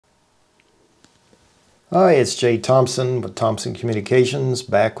Hi, it's Jay Thompson with Thompson Communications,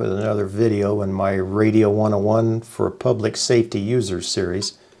 back with another video in my Radio 101 for Public Safety Users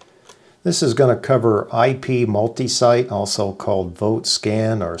series. This is going to cover IP multi-site, also called Vote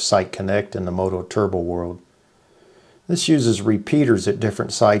Scan or Site Connect in the Moto Turbo world. This uses repeaters at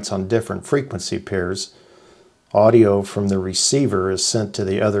different sites on different frequency pairs. Audio from the receiver is sent to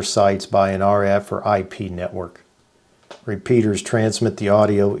the other sites by an RF or IP network. Repeaters transmit the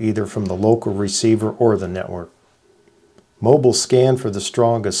audio either from the local receiver or the network. Mobile scan for the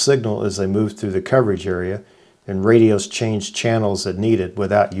strongest signal as they move through the coverage area, and radios change channels as needed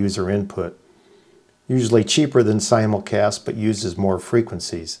without user input. Usually cheaper than simulcast, but uses more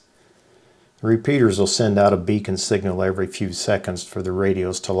frequencies. The repeaters will send out a beacon signal every few seconds for the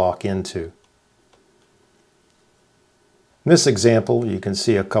radios to lock into. In this example, you can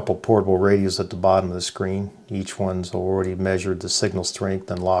see a couple portable radios at the bottom of the screen. Each one's already measured the signal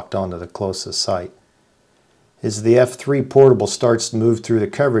strength and locked onto the closest site. As the F3 portable starts to move through the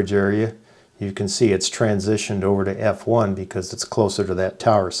coverage area, you can see it's transitioned over to F1 because it's closer to that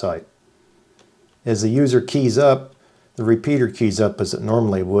tower site. As the user keys up, the repeater keys up as it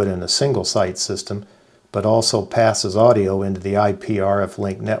normally would in a single site system, but also passes audio into the IP RF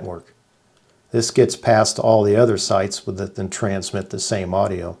link network. This gets passed to all the other sites that then transmit the same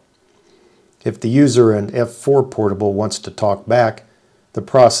audio. If the user in F4 portable wants to talk back, the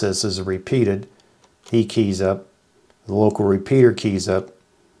process is repeated. He keys up, the local repeater keys up,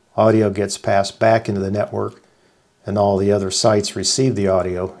 audio gets passed back into the network, and all the other sites receive the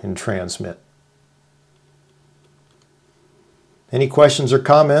audio and transmit. Any questions or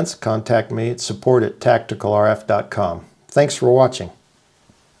comments, contact me at support@tacticalrf.com. Thanks for watching.